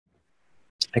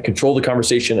I control the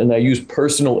conversation, and I use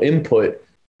personal input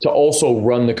to also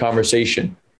run the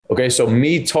conversation. Okay. So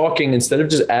me talking, instead of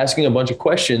just asking a bunch of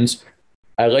questions,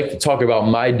 I like to talk about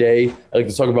my day. I like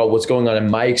to talk about what's going on in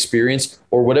my experience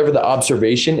or whatever the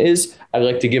observation is. I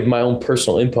like to give my own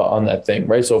personal input on that thing,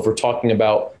 right? So if we're talking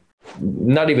about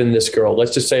not even this girl,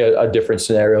 let's just say a different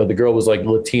scenario. The girl was like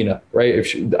Latina, right?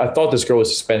 I thought this girl was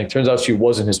Hispanic. Turns out she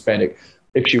wasn't Hispanic.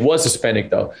 If she was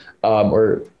Hispanic though,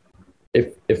 or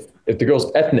if the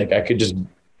girl's ethnic,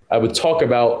 I would talk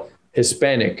about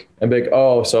Hispanic and be like,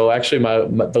 oh, so actually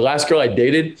the last girl I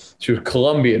dated, she was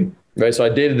Colombian. Right. So I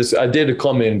dated a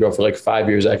Colombian girl for like 5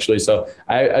 years, actually. So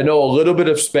I know a little bit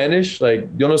of Spanish, like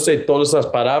yo no sé todas las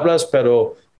palabras,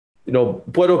 pero,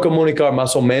 puedo comunicar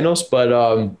más o menos.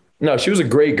 But no, she was a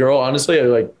great girl. Honestly,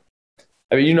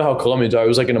 I mean, you know how Colombians are. It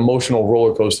was like an emotional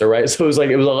roller coaster, right? So it was a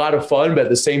lot of fun, but at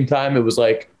the same time, it was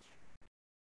like,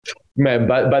 man,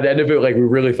 by the end of it, like we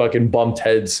really fucking bumped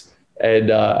heads. And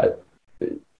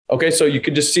okay, so you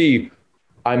could just see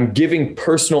I'm giving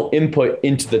personal input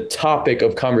into the topic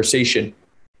of conversation.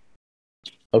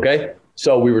 Okay.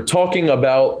 So we were talking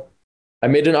about, I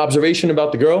made an observation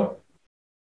about the girl,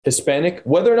 Hispanic.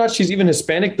 Whether or not she's even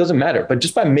Hispanic doesn't matter. But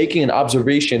just by making an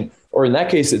observation, or in that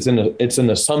case, it's an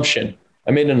assumption.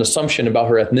 I made an assumption about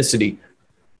her ethnicity.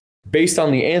 Based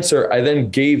on the answer, I then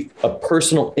gave a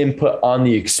personal input on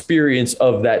the experience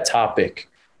of that topic.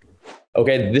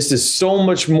 Okay, this is so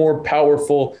much more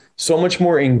powerful, so much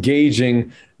more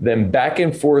engaging than back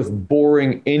and forth,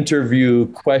 boring interview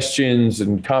questions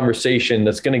and conversation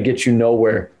that's going to get you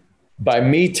nowhere. By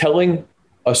me telling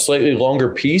a slightly longer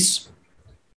piece,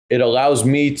 it allows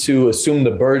me to assume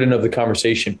the burden of the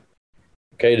conversation.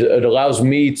 Okay, it allows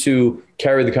me to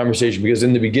carry the conversation because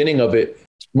in the beginning of it,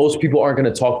 most people aren't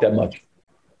going to talk that much.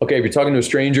 Okay, if you're talking to a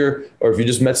stranger or if you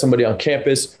just met somebody on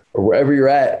campus or wherever you're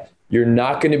at, you're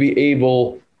not going to be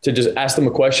able to just ask them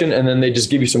a question and then they just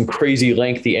give you some crazy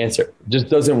lengthy answer. It just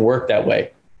doesn't work that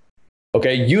way.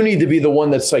 Okay, you need to be the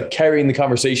one that's like carrying the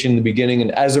conversation in the beginning.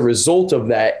 And as a result of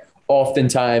that,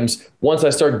 oftentimes, once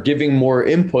I start giving more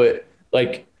input,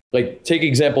 like take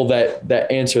example that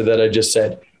answer that I just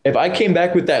said. If I came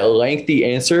back with that lengthy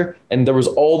answer and there was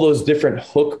all those different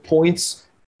hook points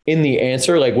in the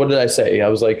answer, like what did I say? I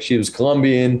was like, she was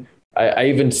Colombian. I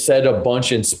even said a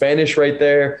bunch in Spanish right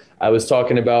there. I was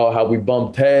talking about how we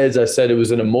bumped heads. I said it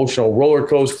was an emotional roller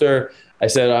coaster. I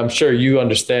said, I'm sure you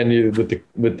understand with the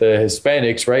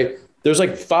Hispanics, right? There's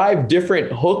like 5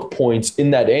 different hook points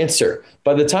in that answer.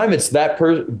 By the time it's that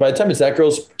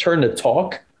girl's turn to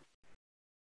talk,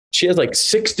 she has like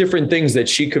 6 different things that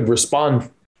she could respond.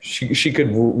 She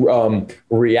could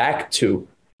react to.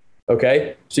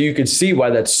 Okay, so you could see why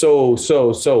that's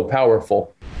so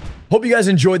powerful. Hope you guys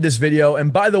enjoyed this video.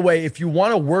 And by the way, if you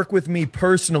want to work with me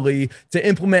personally to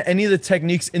implement any of the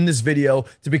techniques in this video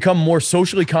to become more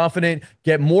socially confident,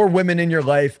 get more women in your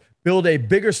life, build a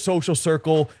bigger social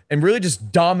circle, and really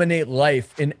just dominate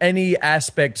life in any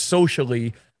aspect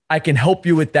socially, I can help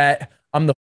you with that. I'm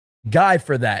the guy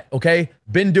for that, okay?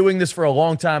 Been doing this for a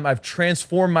long time. I've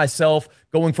transformed myself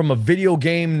going from a video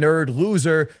game nerd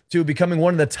loser to becoming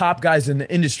one of the top guys in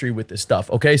the industry with this stuff,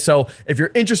 okay? So if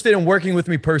you're interested in working with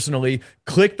me personally,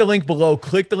 click the link below,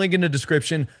 click the link in the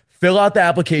description, fill out the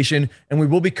application, and we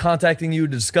will be contacting you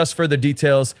to discuss further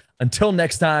details. Until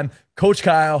next time, Coach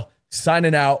Kyle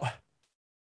signing out.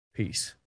 Peace.